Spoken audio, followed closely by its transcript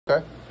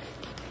Okay.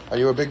 Are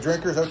you a big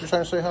drinker? Is that what you're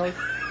trying to say, Howard?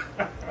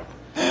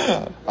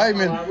 I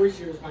wish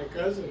he was my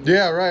cousin.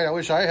 Yeah, right. I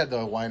wish I had the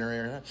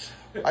winery.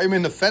 I'm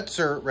in the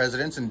Fetzer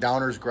residence in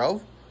Downers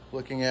Grove,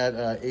 looking at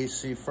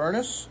AC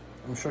furnace.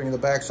 I'm showing you the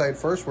backside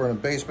first. We're in a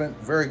basement.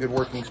 Very good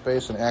working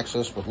space and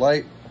access with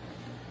light.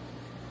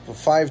 A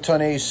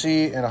 5-ton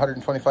AC and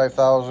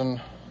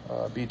 125,000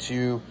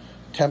 BTU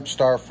temp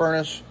star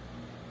furnace.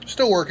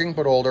 Still working,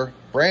 but older.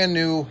 Brand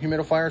new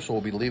humidifier, so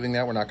we'll be leaving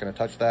that. We're not going to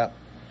touch that.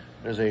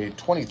 There's a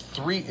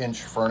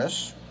 23-inch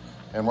furnace,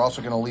 and we're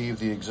also going to leave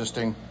the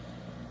existing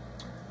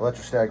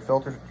electrostatic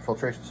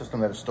filtration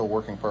system that is still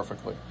working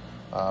perfectly.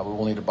 We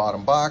will need a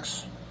bottom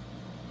box.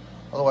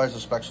 Otherwise,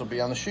 the specs will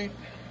be on the sheet.